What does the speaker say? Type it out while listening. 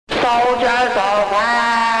Soldiers of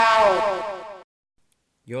Hell.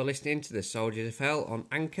 You're listening to the Soldiers of Hell on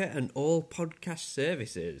Anchor and all podcast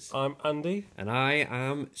services. I'm Andy. And I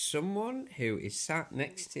am someone who is sat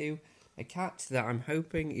next to a cat that I'm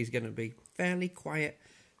hoping is going to be fairly quiet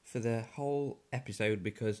for the whole episode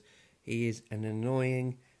because he is an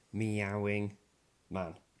annoying, meowing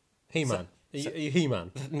man. He-Man. Are you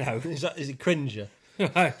He-Man? No. Is it Cringer?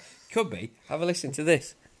 Could be. Have a listen to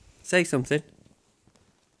this. Say something.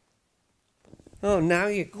 Oh, now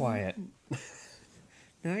you're quiet.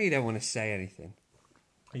 Now you don't want to say anything.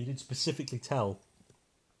 You did specifically tell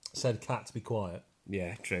said cat to be quiet.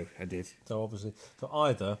 Yeah, true, I did. So obviously,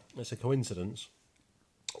 either it's a coincidence,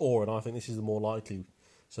 or, and I think this is the more likely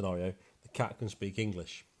scenario, the cat can speak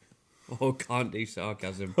English. Or can't do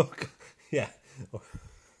sarcasm. Yeah.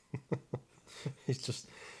 He's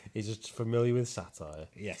just familiar with satire.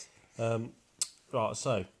 Yes. Right,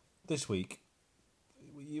 so this week,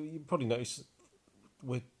 you probably noticed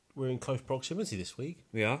we're in close proximity this week.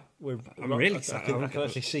 We are. I'm I really can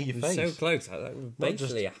actually see your face. So close. We're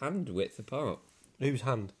basically a hand width apart. Whose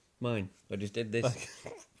hand? Mine. I just did this.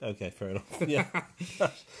 Okay, fair enough. Yeah.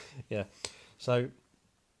 Yeah. So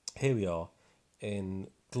here we are in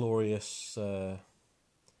glorious.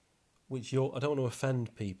 Which York? I don't want to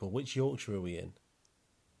offend people. Which Yorkshire are we in?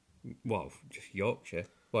 Well, just Yorkshire.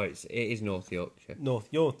 Well, it is North Yorkshire. North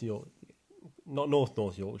Yorkshire. Not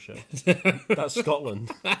North Yorkshire. That's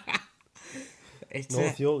Scotland. It's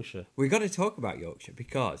North Yorkshire. We got to talk about Yorkshire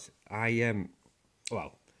because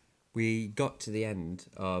we got to the end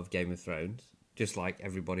of Game of Thrones, just like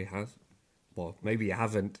everybody has. Well, maybe you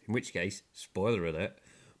haven't, in which case, spoiler alert.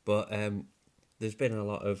 But there's been a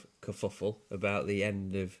lot of kerfuffle about the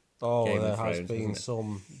end of Game of Thrones. There has been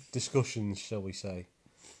some discussions, shall we say.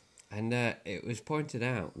 And it was pointed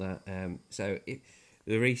out that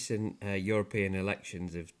the recent European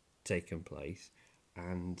elections have taken place,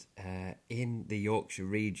 and in the Yorkshire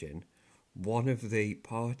region, one of the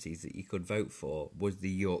parties that you could vote for was the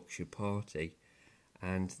Yorkshire Party,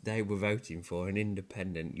 and they were voting for an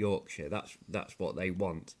independent Yorkshire. That's what they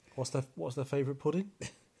want. What's their favourite pudding?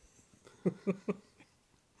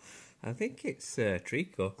 I think it's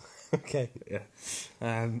treacle. Okay. Yeah.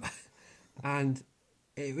 And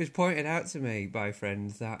it was pointed out to me by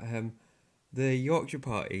friends that the Yorkshire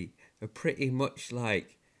Party are pretty much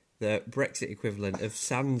like the Brexit equivalent of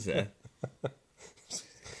Sansa,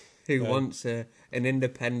 who wants an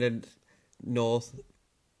independent North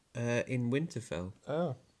in Winterfell.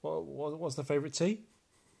 Oh, what's their favourite tea?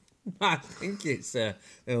 I think it's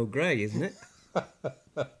Earl Grey, isn't it?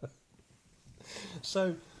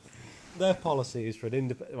 So, their policy is for an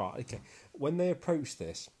independent... Right, okay. When they approach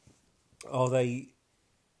this, are they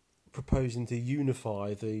proposing to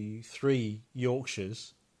unify the three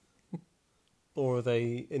Yorkshires, or are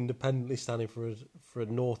they independently standing for a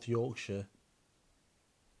North Yorkshire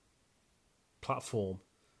platform?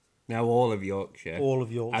 Now all of Yorkshire. All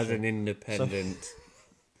of Yorkshire. As an independent...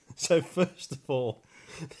 So first of all,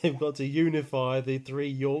 they've got to unify the three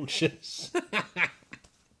Yorkshires.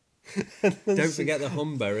 Don't forget the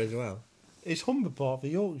Humber as well. Is Humber part of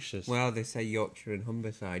the Yorkshires? Well, they say Yorkshire and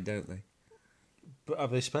Humberside, don't they? But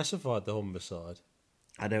have they specified the Humberside?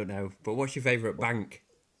 I don't know. But what's your favourite bank?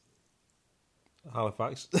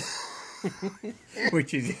 Halifax.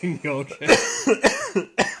 Which is in Yorkshire.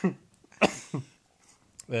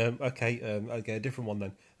 Okay, a different one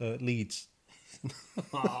then. Leeds.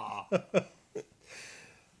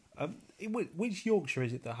 Which Yorkshire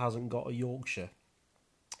is it that hasn't got a Yorkshire?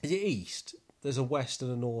 Is it east? There's a west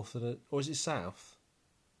and a north, or is it south?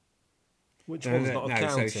 Which one's not a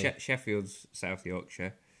county? So Sheffield's South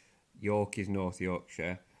Yorkshire, York is North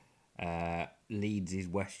Yorkshire, Leeds is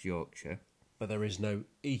West Yorkshire. But there is no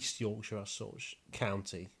East Yorkshire as such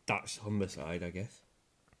county. That's Humberside, I guess.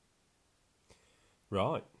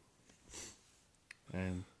 Right.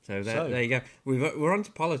 So there you go. We're on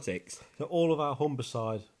to politics. So all of our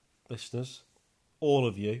Humberside listeners, all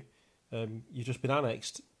of you, you've just been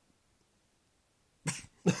annexed.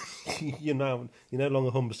 You're no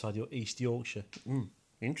longer Humberside, you're East Yorkshire.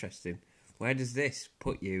 Interesting. Where does this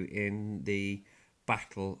put you in the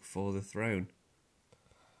battle for the throne?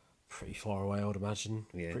 Pretty far away, I would imagine.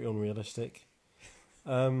 Yeah. Pretty unrealistic.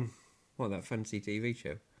 What, that fancy TV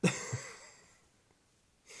show?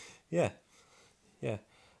 Yeah.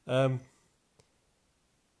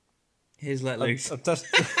 Here's Let Loose. I'm just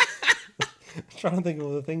trying to think of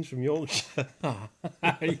all the things from Yorkshire.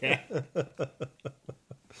 Yeah.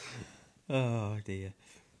 Oh dear.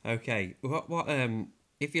 Okay. What?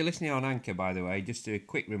 If you're listening on Anchor, by the way, just a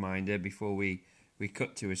quick reminder before we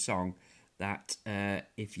cut to a song that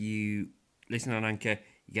if you listen on Anchor,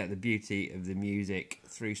 You get the beauty of the music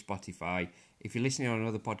through Spotify. If you're listening on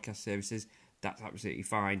other podcast services, that's absolutely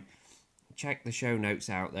fine. Check the show notes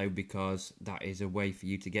out, though, because that is a way for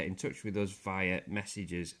you to get in touch with us via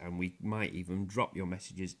messages, and we might even drop your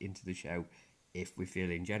messages into the show if we're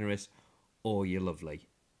feeling generous or you're lovely.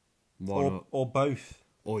 Or both.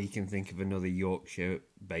 Or you can think of another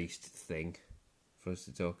Yorkshire-based thing for us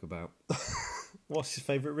to talk about. What's your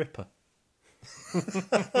favourite Ripper?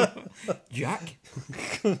 Jack?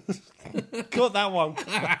 Got that one.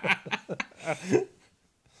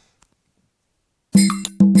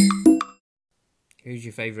 Who's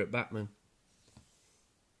your favourite Batman?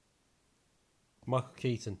 Michael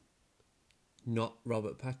Keaton. Not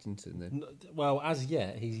Robert Pattinson, then? Well, as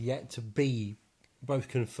yet, he's yet to be both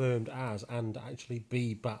confirmed as and actually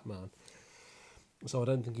be Batman. So I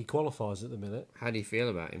don't think he qualifies at the minute. How do you feel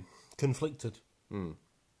about him? Conflicted.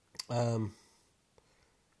 I've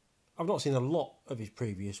not seen a lot of his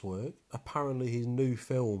previous work. Apparently his new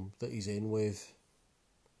film that he's in with...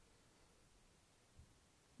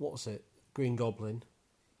 What's it? Green Goblin.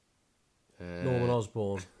 Norman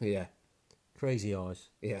Osborn. Yeah. Crazy Eyes.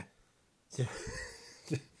 Yeah.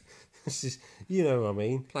 This is, you know what I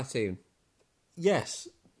mean. Platoon. Yes.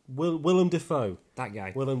 Willem Dafoe. That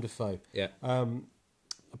guy. Willem Dafoe. Yeah.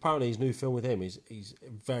 Apparently his new film with him is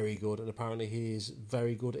very good, and apparently he is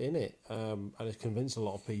very good in it, and it's convinced a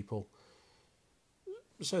lot of people.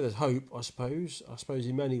 So there's hope, I suppose. I suppose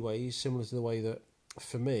in many ways, similar to the way that,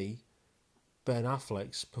 for me, Ben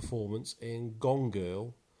Affleck's performance in Gone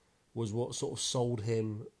Girl was what sort of sold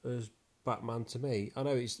him as Batman to me. I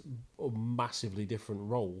know it's a massively different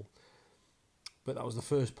role, but that was the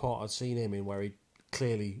first part I'd seen him in where he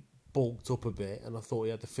clearly bulked up a bit, and I thought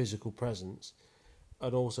he had the physical presence,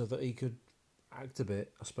 and also that he could act a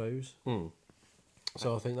bit, I suppose.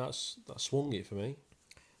 So I think that swung it for me.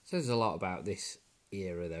 Says a lot about this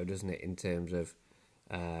era, though, doesn't it, in terms of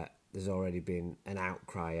there's already been an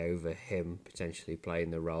outcry over him potentially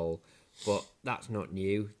playing the role, but that's not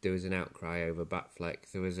new. There was an outcry over Batfleck,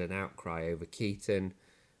 there was an outcry over Keaton,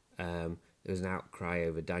 there was an outcry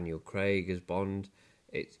over Daniel Craig as Bond.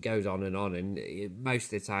 It goes on, and most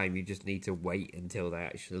of the time you just need to wait until they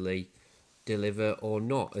actually deliver or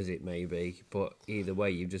not, as it may be. But either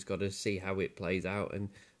way, you've just got to see how it plays out and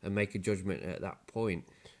make a judgment at that point.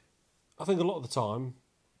 I think a lot of the time,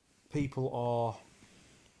 people are...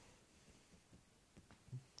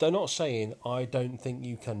 They're not saying, I don't think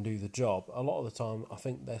you can do the job. A lot of the time, I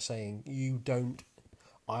think they're saying, you don't...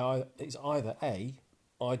 It's either A,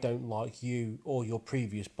 I don't like you or your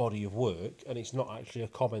previous body of work, and it's not actually a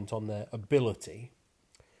comment on their ability,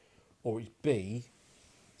 or it's B,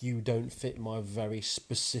 you don't fit my very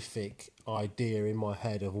specific idea in my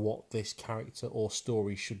head of what this character or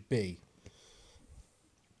story should be.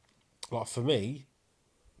 Like for me,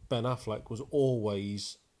 Ben Affleck was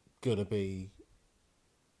always going to be...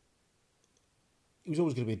 He was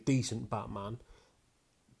always going to be a decent Batman,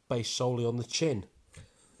 based solely on the chin.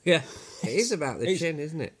 Yeah, it is about the chin,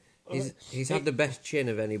 isn't it? He's had the best chin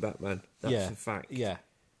of any Batman. That's a fact. Yeah,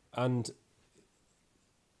 and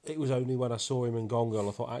it was only when I saw him in Gone Girl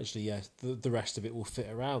I thought, actually, yes, the rest of it will fit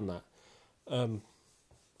around that.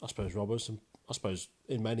 I suppose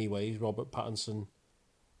in many ways Robert Pattinson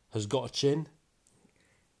has got a chin.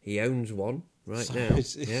 He owns one now.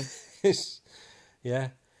 Yeah.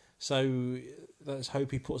 So let's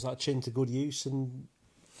hope he puts that chin to good use and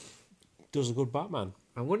does a good Batman.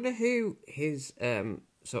 I wonder who his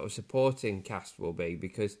sort of supporting cast will be,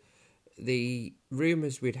 because the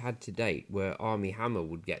rumours we'd had to date were Armie Hammer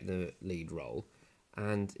would get the lead role,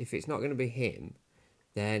 and if it's not going to be him,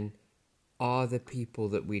 then are the people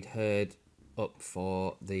that we'd heard up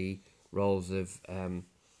for the roles of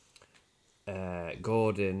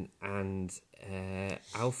Gordon and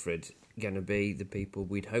Alfred going to be the people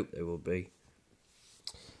we'd hope they will be?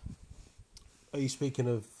 Are you speaking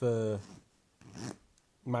of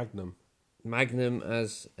Magnum? Magnum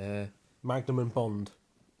as... Magnum and Bond.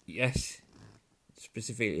 Yes.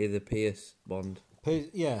 Specifically the Pierce Bond.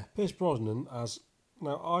 Pierce Brosnan as...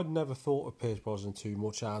 Now, I'd never thought of Pierce Brosnan too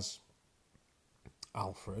much as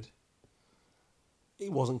Alfred.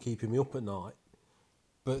 It wasn't keeping me up at night.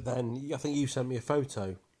 But then, I think you sent me a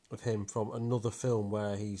photo of him from another film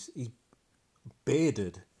where he's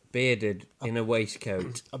bearded. Bearded in a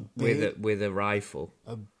waistcoat with a rifle.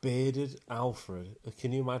 A bearded Alfred.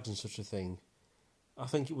 Can you imagine such a thing? I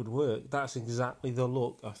think it would work. That's exactly the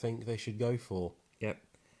look I think they should go for. Yep.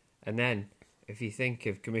 And then, if you think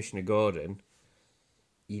of Commissioner Gordon,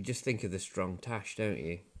 you just think of the strong tash, don't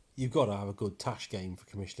you? You've got to have a good tash game for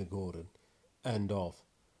Commissioner Gordon. End of.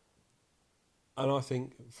 And I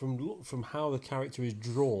think from how the character is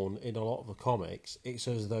drawn in a lot of the comics, it's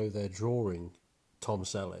as though they're drawing Tom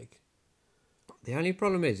Selleck. The only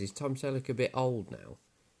problem is Tom Selleck a bit old now?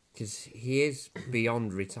 Because he is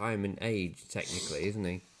beyond retirement age, technically, isn't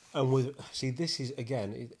he? And this is,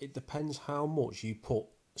 again, it depends how much you put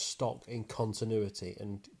stock in continuity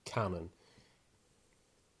and canon.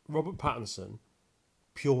 Robert Pattinson,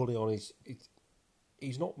 purely on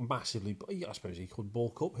he's not massively, but I suppose he could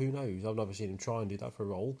bulk up, who knows? I've never seen him try and do that for a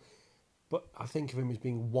role. But I think of him as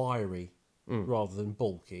being wiry rather than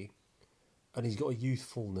bulky. And he's got a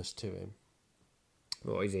youthfulness to him.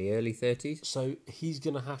 What is he, early 30s? So he's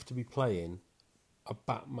going to have to be playing a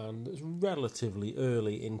Batman that's relatively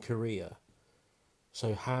early in career.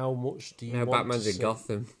 So how much do you want Batman's to in see?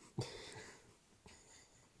 Gotham.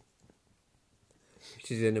 Which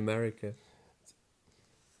is in America.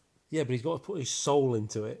 Yeah, but he's got to put his soul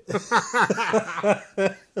into it.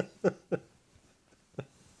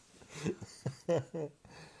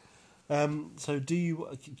 So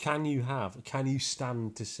can you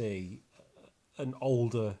stand to see an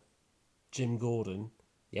older Jim Gordon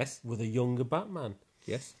Yes. with a younger Batman?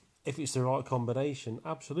 Yes. If it's the right combination,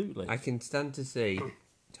 absolutely. I can stand to see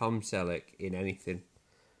Tom Selleck in anything.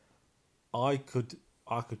 I could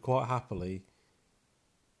quite happily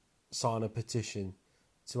sign a petition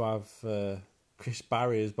to have Chris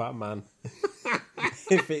Barry as Batman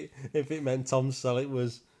if it meant Tom Selleck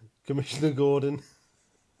was Commissioner Gordon.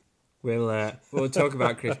 We'll talk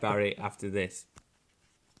about Chris Barry after this.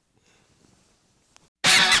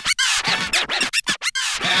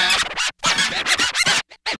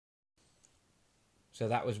 So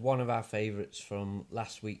that was one of our favourites from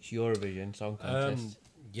last week's Eurovision Song Contest.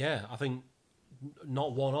 Yeah, I think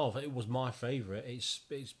not one of it was my favourite.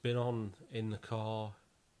 It's been on in the car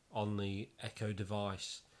on the Echo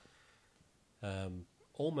device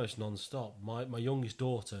almost non-stop. My youngest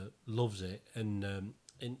daughter loves it, and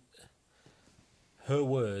in her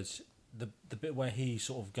words, the bit where he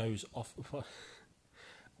sort of goes off.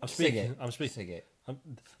 I'm speaking. Sing it.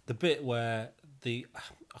 The bit where I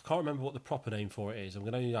can't remember what the proper name for it is. I'm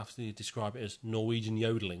going to have to describe it as Norwegian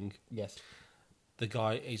yodeling. Yes. The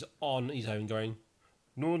guy is on his own going,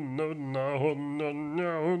 no, no, no, no,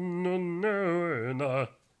 no, no, no, no,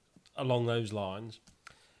 along those lines.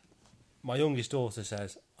 My youngest daughter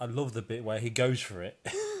says, I love the bit where he goes for it.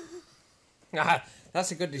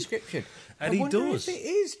 That's a good description. And I he wonder does. if it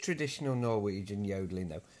is traditional Norwegian yodeling,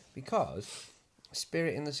 though, because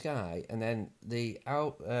Spirit in the Sky and then the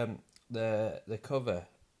cover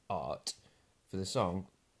art for the song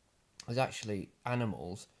is actually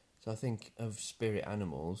animals. So I think of Spirit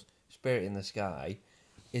Animals, Spirit in the Sky.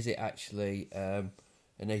 Is it actually a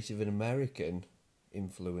Native American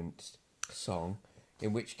influenced song?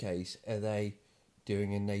 In which case, are they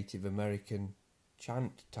doing a Native American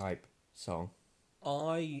chant type song?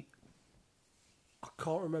 I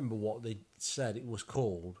can't remember what they said it was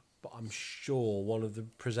called, but I'm sure one of the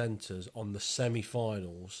presenters on the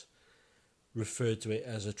semi-finals referred to it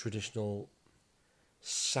as a traditional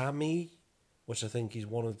Sami, which I think is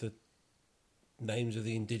one of the names of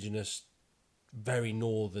the indigenous, very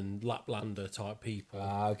northern Laplander type people.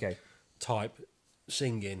 Okay. Type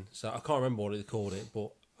singing. So I can't remember what they called it,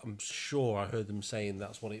 but I'm sure I heard them saying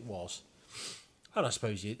that's what it was. And I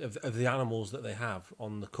suppose of the animals that they have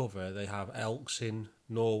on the cover, they have elks in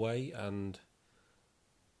Norway and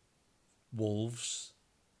wolves.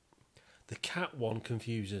 The cat one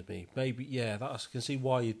confuses me. Maybe, yeah, I can see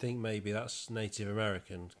why you'd think maybe that's Native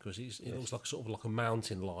American, because it looks like sort of like a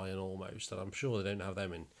mountain lion almost, and I'm sure they don't have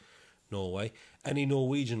them in Norway. Any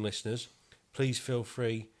Norwegian listeners, please feel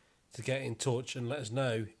free to get in touch and let us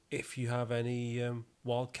know if you have any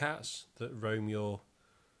wild cats that roam your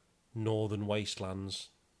northern wastelands.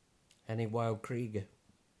 Any wild Krieger?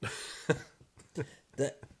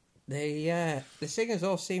 The singers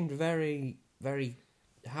all seemed very, very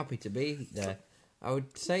happy to be there. I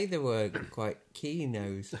would say they were quite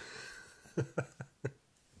keen-nosed.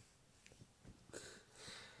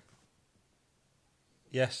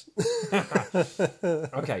 Yes.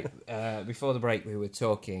 Okay, before the break we were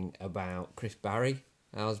talking about Chris Barry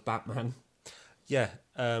as Batman. Yeah,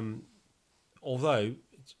 although,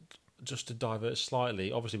 just to divert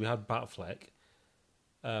slightly, obviously we had Batfleck,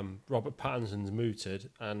 Robert Pattinson's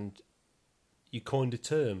mooted, and you coined a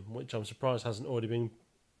term, which I'm surprised hasn't already been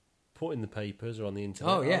put in the papers or on the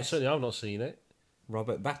internet. Oh, yes. Certainly I've not seen it.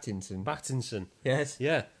 Robert Pattinson. Pattinson. Yes.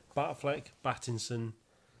 Yeah, Batfleck, Pattinson,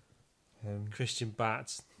 Christian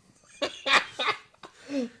Bat,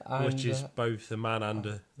 which is both a man and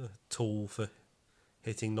a tool for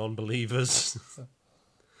hitting non-believers.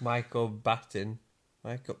 Michael Batten.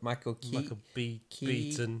 Michael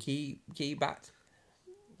Beaton. Keybat.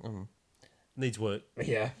 Needs work.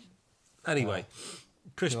 Yeah. Anyway,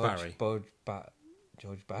 Chris Barry. George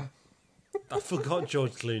Bat. I forgot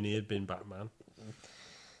George Clooney had been Batman.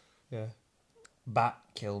 Yeah. Bat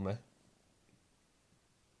Kilmer.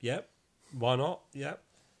 Yep. Why not? Yep.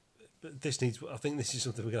 But I think this is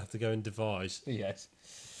something we're going to have to go and devise. Yes.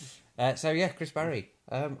 Chris Barry.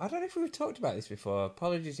 I don't know if we've talked about this before.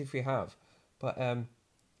 Apologies if we have. But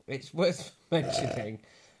it's worth mentioning.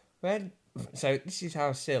 So this is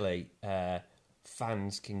how silly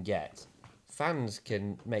fans can get. Fans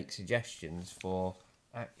can make suggestions for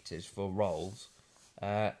actors for roles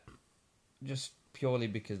just purely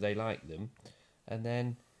because they like them, and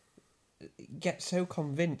then get so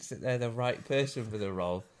convinced that they're the right person for the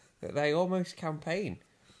role that they almost campaign.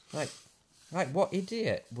 Like what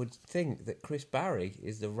idiot would think that Chris Barry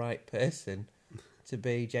is the right person to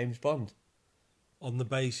be James Bond? On the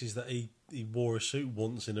basis that he wore a suit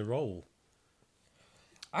once in a role.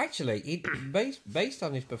 Actually, based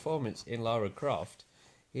on his performance in Lara Croft,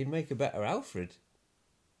 he'd make a better Alfred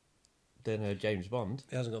than James Bond.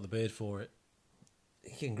 He hasn't got the beard for it.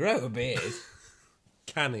 He can grow a beard.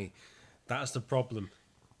 Can he? That's the problem.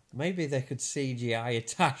 Maybe they could CGI a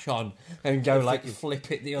tash on and go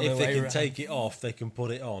flip it the other way around. If they can take it off, they can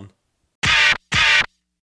put it on.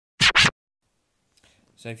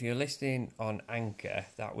 So if you're listening on Anchor,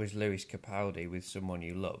 that was Lewis Capaldi with Someone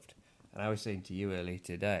You Loved. And I was saying to you earlier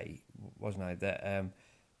today, wasn't I, that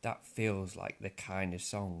that feels like the kind of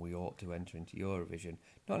song we ought to enter into Eurovision.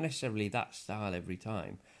 Not necessarily that style every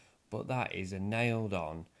time, but that is a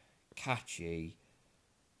nailed-on, catchy,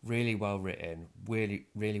 really well written, really,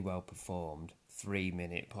 really well performed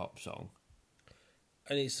 3-minute pop song.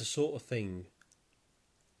 And it's the sort of thing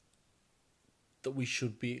that we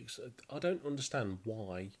should be... I don't understand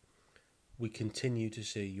why we continue to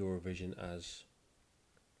see Eurovision as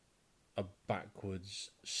a backwards,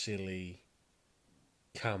 silly,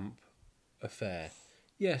 camp affair.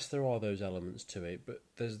 Yes, there are those elements to it, but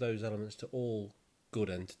there's those elements to all good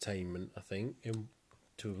entertainment, I think,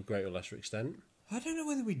 to a greater or lesser extent. I don't know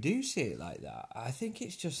whether we do see it like that. I think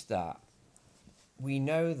it's just that we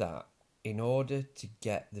know that in order to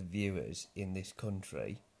get the viewers in this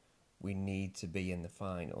country, we need to be in the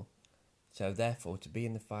final. So therefore, to be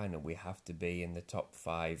in the final, we have to be in the top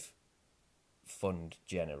 5 fund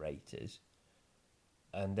generators.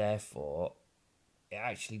 And therefore, it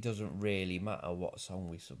actually doesn't really matter what song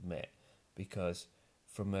we submit, because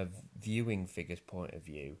from a viewing figures point of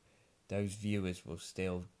view, those viewers will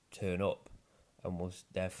still turn up, and will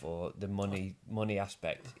therefore the money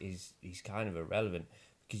aspect is kind of irrelevant,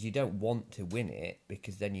 because you don't want to win it,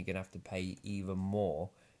 because then you're going to have to pay even more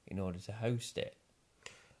in order to host it.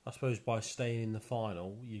 I suppose by staying in the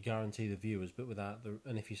final, you guarantee the viewers, but without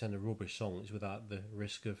and if you send a rubbish song, it's without the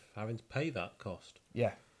risk of having to pay that cost.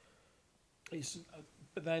 Yeah.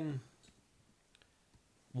 But then,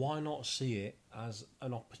 why not see it as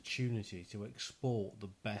an opportunity to export the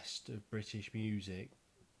best of British music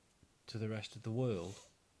to the rest of the world?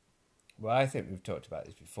 Well, I think we've talked about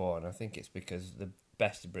this before, and I think it's because the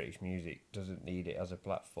best of British music doesn't need it as a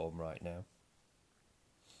platform right now.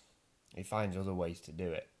 It finds other ways to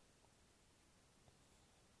do it.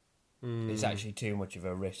 It's actually too much of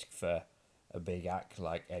a risk for a big act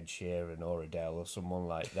like Ed Sheeran or Adele or someone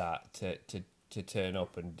like that to turn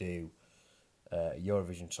up and do a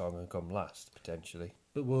Eurovision song and come last, potentially.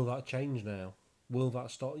 But will that change now? Will that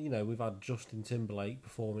start? You know, we've had Justin Timberlake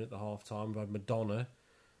performing at the half-time. We've had Madonna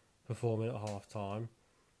performing at half-time.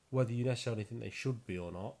 Whether you necessarily think they should be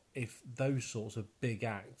or not, if those sorts of big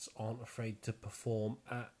acts aren't afraid to perform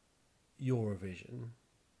at Eurovision,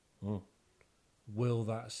 will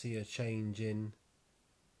that see a change in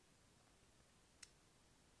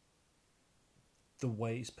the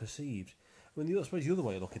way it's perceived? I mean, I suppose the other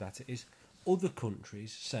way of looking at it is other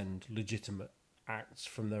countries send legitimate acts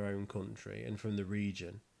from their own country and from the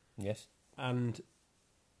region. Yes. And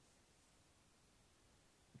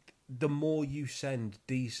the more you send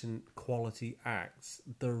decent quality acts,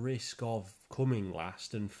 the risk of coming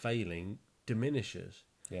last and failing diminishes.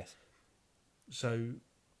 Yes. So,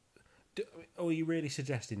 are you really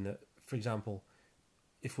suggesting that, for example,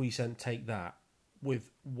 if we sent Take That with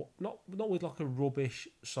not with like a rubbish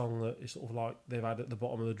song that is sort of like they've had at the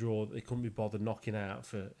bottom of the drawer that they couldn't be bothered knocking out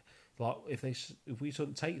for, like if we sort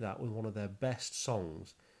of Take That with one of their best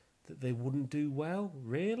songs, that they wouldn't do well,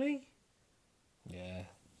 really? Yeah,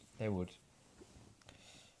 they would.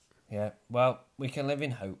 Yeah, well, we can live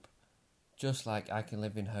in hope. Just like I can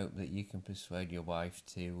live in hope that you can persuade your wife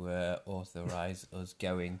to authorise us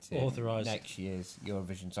going to Authorise. next year's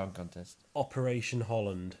Eurovision Song Contest. Operation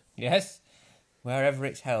Holland. Yes, wherever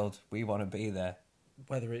it's held, we want to be there.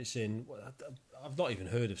 Whether it's in, I've not even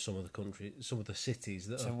heard of some of the countries, some of the cities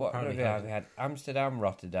that So have what have apparently we had? had We had Amsterdam,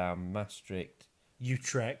 Rotterdam, Maastricht.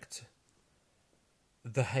 Utrecht,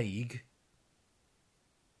 The Hague,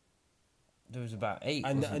 There was about 8.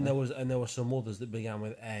 and wasn't there were some others that began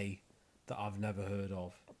with A that I've never heard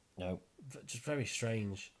of. No. Just very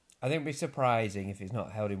strange. I think it'd be surprising if it's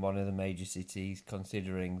not held in one of the major cities,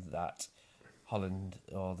 considering that Holland,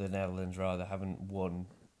 or the Netherlands rather, haven't won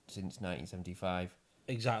since 1975.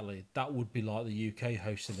 Exactly. That would be like the UK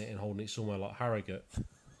hosting it and holding it somewhere like Harrogate.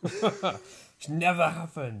 It's never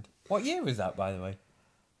happened. What year was that, by the way?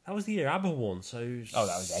 That was the year ABBA won, so Oh,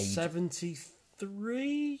 that was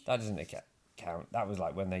 73? That doesn't count. That was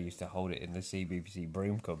like when they used to hold it in the CBBC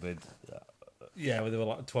broom cupboard. Yeah, where there were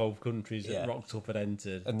like 12 countries Yeah. that rocked up and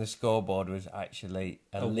entered. And the scoreboard was actually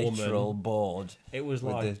a woman. literal board It was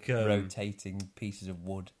with like the rotating pieces of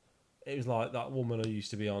wood. it was like that woman who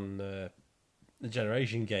used to be on the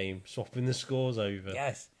Generation Game, swapping the scores over.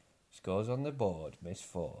 Yes. Scores on the board, Miss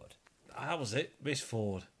Ford. That was it, Miss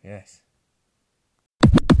Ford. Yes.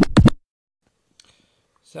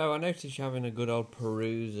 So I noticed you having a good old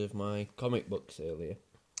peruse of my comic books earlier.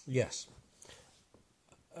 Yes.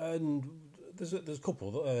 And there's a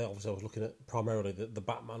couple. Obviously, I was looking at primarily the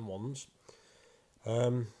Batman ones. There's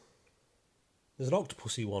an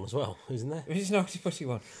Octopussy one as well, isn't there? It's an Octopussy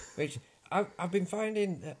one, which I've been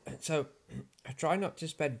finding. So I try not to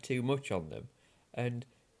spend too much on them, and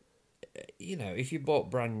you know, if you bought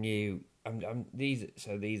brand new, these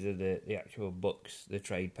are the actual books, the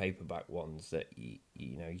trade paperback ones that you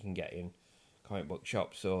know you can get in comic book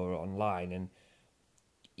shops or online, and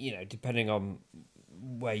you know, depending on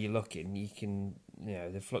where you're looking, you can, you know,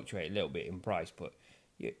 they fluctuate a little bit in price, but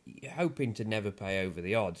you're hoping to never pay over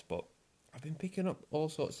the odds. But I've been picking up all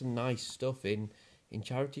sorts of nice stuff in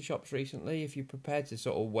charity shops recently, if you're prepared to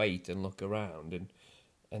sort of wait and look around.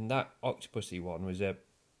 And that Octopussy one was I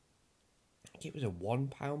think it was a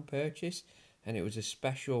 £1 purchase, and it was a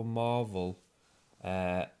special Marvel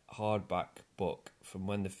hardback book from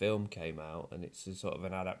when the film came out, and it's a sort of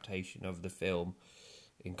an adaptation of the film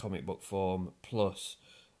in comic book form, plus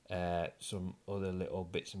some other little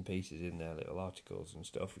bits and pieces in there, little articles and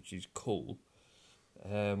stuff, which is cool.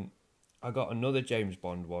 I got another James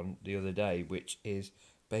Bond one the other day, which is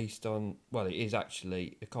based on, well, it is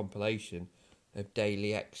actually a compilation of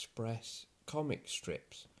Daily Express comic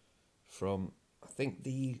strips from, I think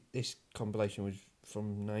this compilation was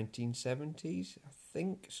from 1970s, I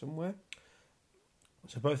think, somewhere.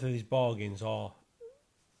 So both of these bargains are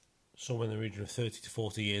somewhere in the region of 30 to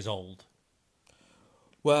 40 years old.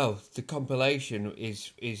 Well, the compilation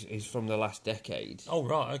is from the last decade. Oh,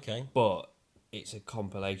 right, okay. But it's a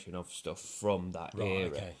compilation of stuff from that era.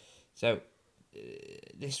 Okay. So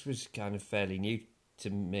this was kind of fairly new to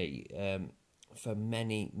me. For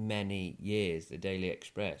many, many years, the Daily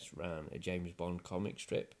Express ran a James Bond comic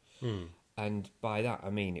strip. And by that, I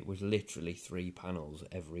mean it was literally 3 panels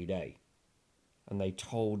every day. And they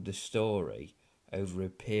told the story over a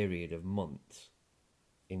period of months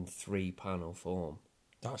in 3-panel form.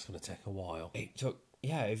 That's going to take a while. It took,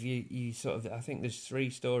 yeah, if you sort of, I think there's 3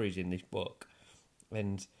 stories in this book,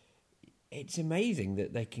 and it's amazing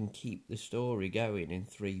that they can keep the story going in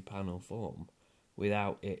 3-panel form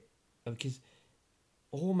without it, because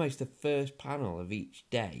almost the first panel of each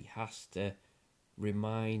day has to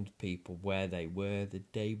remind people where they were the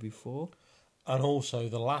day before. And also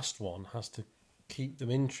the last one has to keep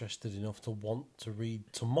them interested enough to want to read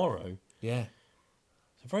tomorrow. Yeah.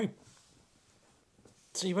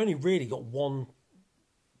 So you've only really got one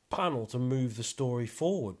panel to move the story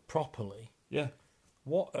forward properly. Yeah.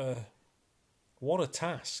 What a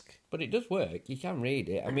task. But it does work. You can read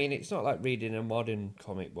it. I mean, it's not like reading a modern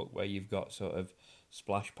comic book where you've got sort of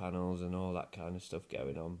splash panels and all that kind of stuff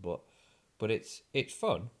going on, but it's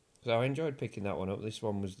fun. So I enjoyed picking that one up. This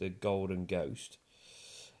one was the Golden Ghost.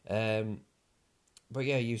 But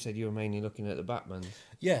yeah, you said you were mainly looking at the Batman.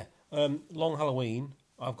 Yeah, Long Halloween,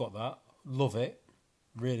 I've got that. Love it.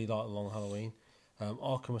 Really like Long Halloween.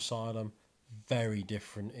 Arkham Asylum, very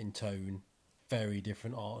different in tone, very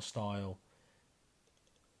different art style.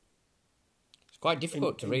 It's quite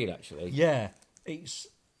difficult to read, actually. Yeah, it's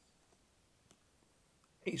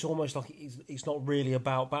almost like it's not really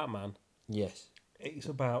about Batman. Yes. It's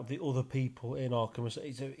about the other people in Arkham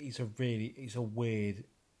Asylum. It's a weird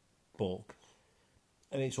book.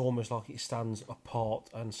 And it's almost like it stands apart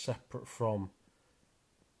and separate from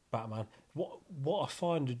Batman. What I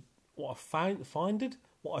find what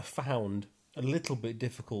I found a little bit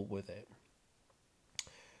difficult with it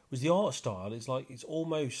was the art style. It's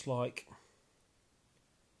almost like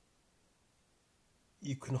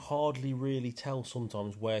you can hardly really tell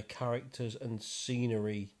sometimes where characters and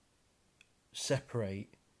scenery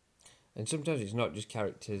separate. And sometimes it's not just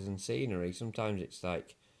characters and scenery. Sometimes it's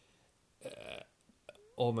like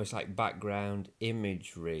almost like background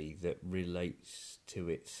imagery that relates to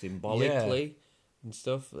it symbolically and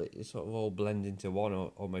stuff. It sort of all blends into one,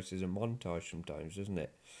 almost as a montage sometimes, doesn't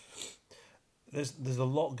it? There's a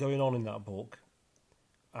lot going on in that book,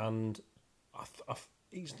 and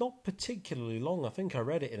it's not particularly long. I think I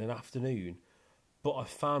read it in an afternoon, but I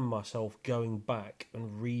found myself going back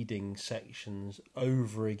and reading sections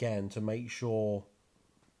over again to make sure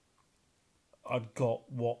I'd got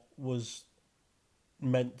what was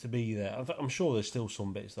meant to be there. I'm sure there's still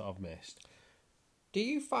some bits that I've missed. Do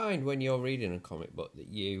you find when you're reading a comic book that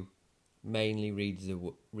you mainly read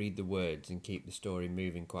the words and keep the story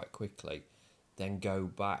moving quite quickly, then go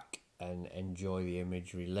back and enjoy the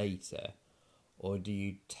imagery later? Or do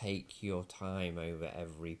you take your time over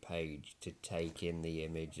every page to take in the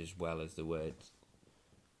image as well as the words?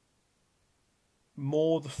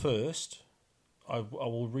 More the first. I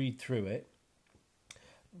will read through it.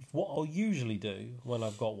 What I'll usually do when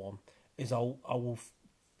I've got one is I will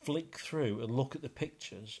flick through and look at the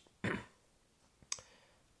pictures,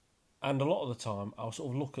 and a lot of the time I'll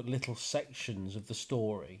sort of look at little sections of the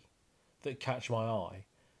story that catch my eye,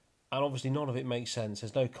 and obviously none of it makes sense.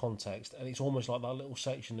 There's no context, and it's almost like that little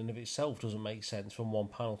section in of itself doesn't make sense from one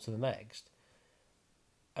panel to the next,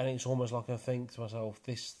 and it's almost like I think to myself,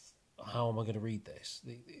 how am I going to read this?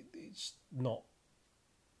 It's not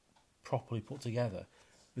properly put together.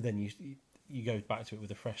 But then you go back to it with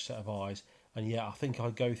a fresh set of eyes, and I think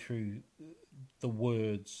I go through the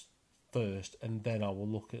words first, and then I will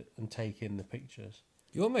look at and take in the pictures.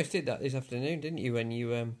 You almost did that this afternoon, didn't you? When you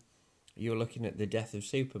were looking at The Death of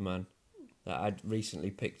Superman that I'd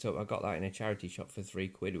recently picked up. I got that in a charity shop for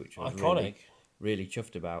 £3, which I was iconic, really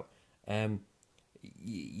chuffed about.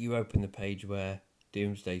 You open the page where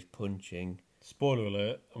Doomsday's punching. Spoiler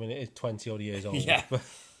alert! I mean, it is 20 odd years old. Yeah,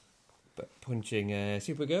 but punching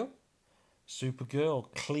Supergirl.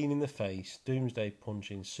 Supergirl clean in the face. Doomsday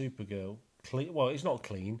punching Supergirl clean. Well, it's not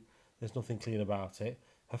clean. There's nothing clean about it.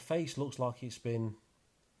 Her face looks like it's been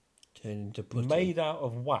turned into putty. Made out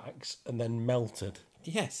of wax and then melted.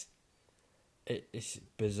 Yes. It's a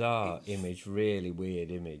bizarre image, really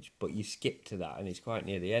weird image, but you skip to that and it's quite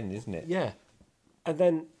near the end, isn't it? Yeah. And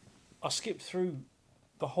then I skipped through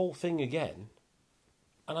the whole thing again,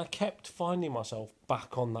 and I kept finding myself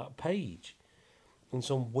back on that page in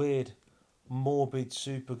some weird, morbid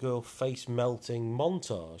Supergirl face melting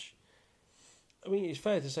montage. I mean, it's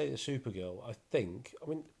fair to say that Supergirl,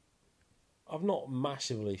 I'm not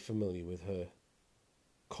massively familiar with her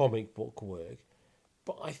comic book work,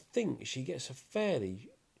 but I think she gets a fairly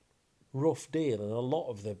rough deal in a lot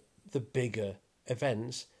of the bigger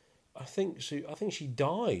events. I think she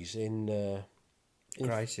dies in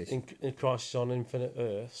Crisis. In Crisis on Infinite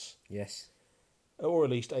Earths. Yes. Or at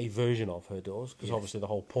least a version of her does, because Yes. obviously the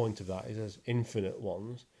whole point of that is there's infinite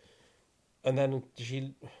ones. And then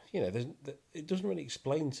it doesn't really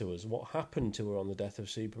explain to us what happened to her on the Death of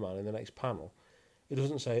Superman in the next panel. It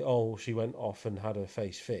doesn't say, "Oh, she went off and had her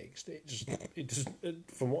face fixed." It just,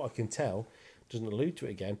 from what I can tell, doesn't allude to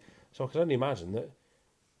it again. So I can only imagine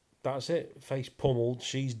that's it. Face pummeled,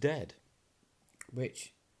 she's dead.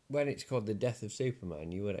 Which, when it's called The Death of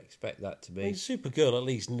Superman, you would expect that to be. I mean, Supergirl at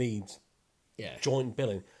least needs joint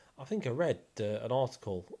billing. I think I read an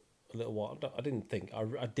article a little while. I didn't think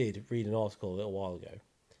I did read an article a little while ago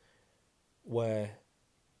where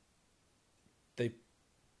they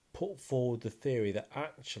put forward the theory that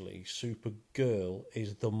actually Supergirl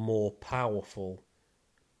is the more powerful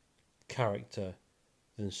character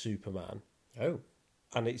than Superman. Oh.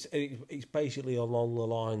 And it's basically along the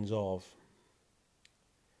lines of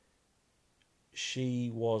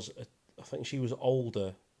I think she was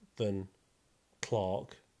older than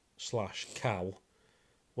Clark / Cal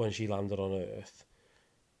when she landed on Earth.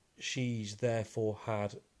 She's therefore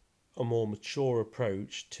had a more mature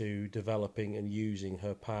approach to developing and using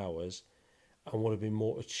her powers and would have been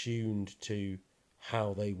more attuned to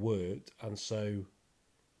how they worked, and so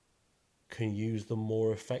can use them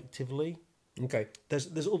more effectively. Okay.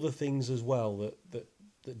 There's other things as well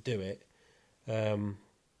that do it.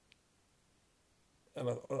 And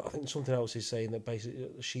I think something else is saying that basically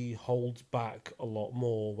she holds back a lot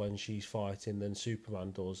more when she's fighting than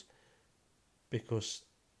Superman does, because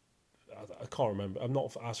I can't remember. I'm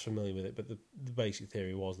not as familiar with it, but the basic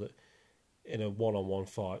theory was that in a one-on-one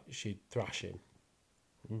fight, she'd thrash him.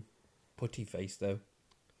 Putty face, though.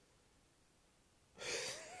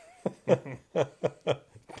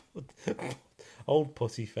 Old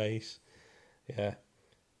putty face. Yeah.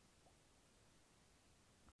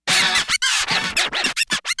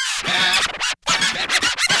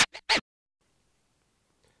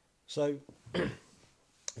 So, the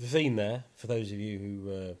theme there, for those of you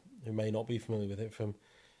who may not be familiar with it, from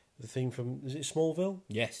the theme from, is it Smallville?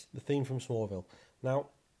 Yes. The theme from Smallville. Now,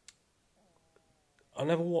 I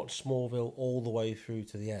never watched Smallville all the way through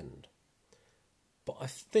to the end, but I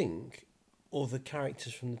think other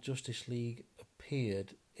characters from the Justice League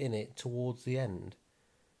appeared in it towards the end.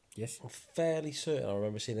 Yes. I'm fairly certain I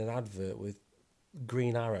remember seeing an advert with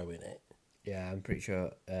Green Arrow in it. Yeah, I'm pretty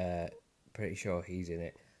sure he's in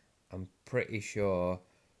it. I'm pretty sure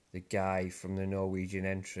the guy from the Norwegian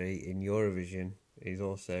entry in Eurovision is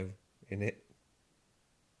also in it.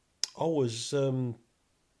 I was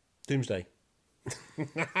Doomsday.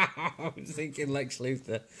 I was thinking Lex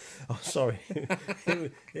Luthor. Oh, sorry.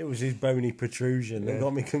 it was his bony protrusion that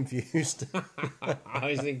got me confused. I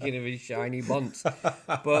was thinking of his shiny bonds.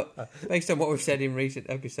 But based on what we've said in recent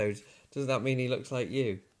episodes, does that mean he looks like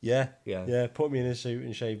you? Yeah. Yeah. Yeah, put me in a suit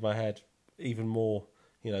and shave my head even more.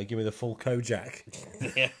 You know, give me the full Kojak.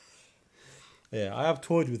 Yeah. Yeah, I have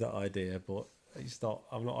toyed with that idea, but it's not.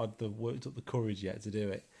 I've not had worked up the courage yet to do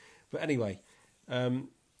it. But anyway, one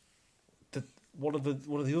of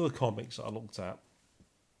the other comics that I looked at,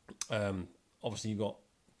 obviously you got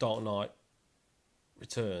Dark Knight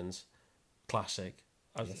Returns, classic.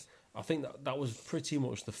 Yes. I think that was pretty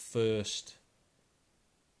much the first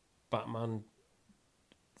Batman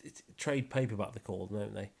trade paperback, they call them,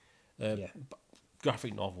 don't they? Yeah.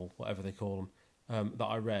 Graphic novel, whatever they call them, that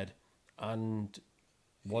I read, and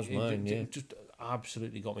Mine. just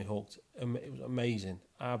absolutely got me hooked. It was amazing,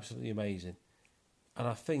 absolutely amazing. And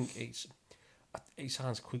I think it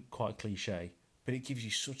sounds quite cliche, but it gives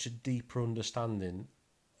you such a deeper understanding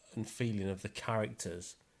and feeling of the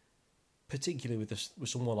characters, particularly with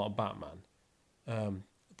someone like Batman.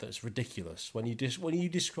 That's ridiculous. When you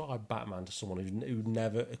describe Batman to someone who'd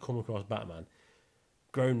never come across Batman,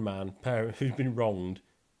 grown man, parent who's been wronged,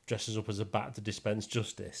 dresses up as a bat to dispense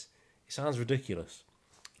justice. It sounds ridiculous.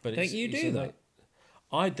 But Don't you do that?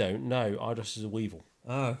 I don't know. I dress as a weevil.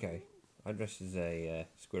 Oh, okay. I dress as a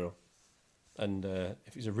squirrel. And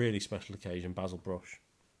if it's a really special occasion, Basil Brush.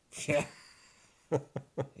 Yeah.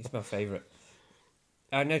 He's my favourite.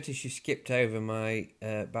 I noticed you skipped over my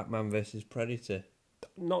Batman versus Predator.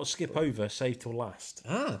 Not skip over, save till last.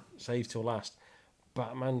 Ah. Save till last.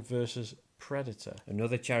 Batman versus Predator.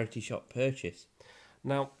 Another charity shop purchase.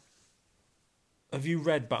 Now, have you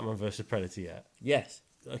read Batman versus Predator yet? Yes.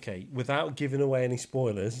 Okay, without giving away any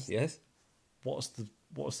spoilers, Yes. what's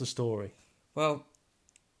the story? Well,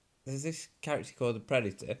 there's this character called the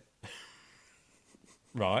Predator,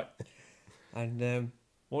 Right. and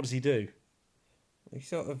What does he do? he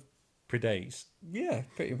sort of, Predates. yeah,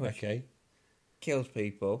 pretty much Okay. kills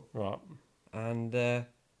people, Right. and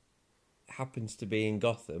happens to be in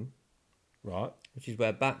Gotham, Right. which is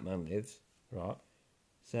where Batman lives. Right.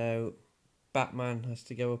 So Batman has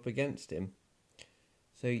to go up against him.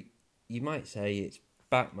 So you might say it's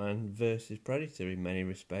Batman versus Predator in many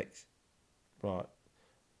respects. Right.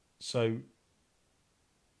 So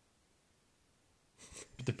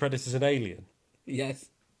the Predator's an alien. Yes.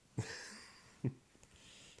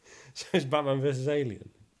 So it's Batman versus Alien.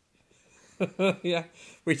 Yeah,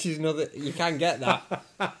 which is another. You can get that.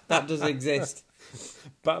 That does exist.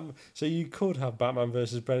 So you could have Batman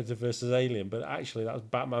versus Predator versus Alien, but actually that's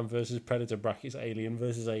Batman versus Predator brackets Alien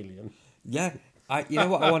versus Alien. Yeah, you know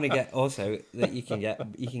what I want to get also that you can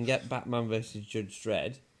get Batman versus Judge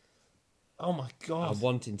Dredd. Oh my god! I'm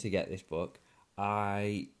wanting to get this book.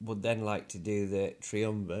 I would then like to do the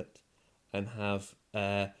Triumvirate and have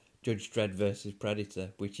Judge Dredd versus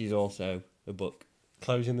Predator, which is also a book.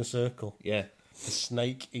 Closing the circle. Yeah. The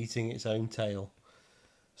snake eating its own tail.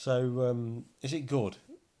 So, is it good?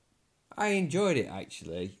 I enjoyed it,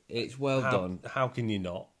 actually. It's well done. How can you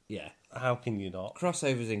not? Yeah. How can you not?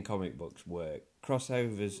 Crossovers in comic books work.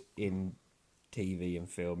 Crossovers in TV and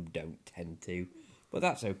film don't tend to. But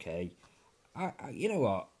that's okay. You know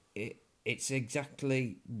what? It's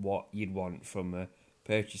exactly what you'd want from a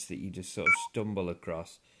purchase that you just sort of stumble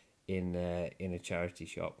across in a charity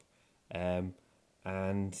shop.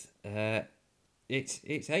 And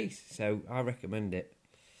it's ace, so I recommend it.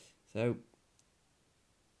 So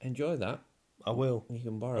enjoy that. I will. You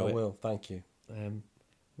can borrow it. I will. Thank you.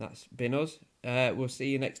 That's been us. We'll see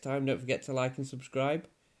you next time. Don't forget to like and subscribe,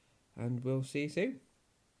 and we'll see you soon.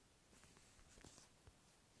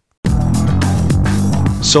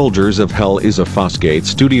 Soldiers of Hell is a Fosgate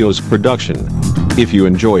Studios production. If you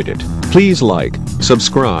enjoyed it, please like,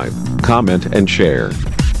 subscribe, comment and share.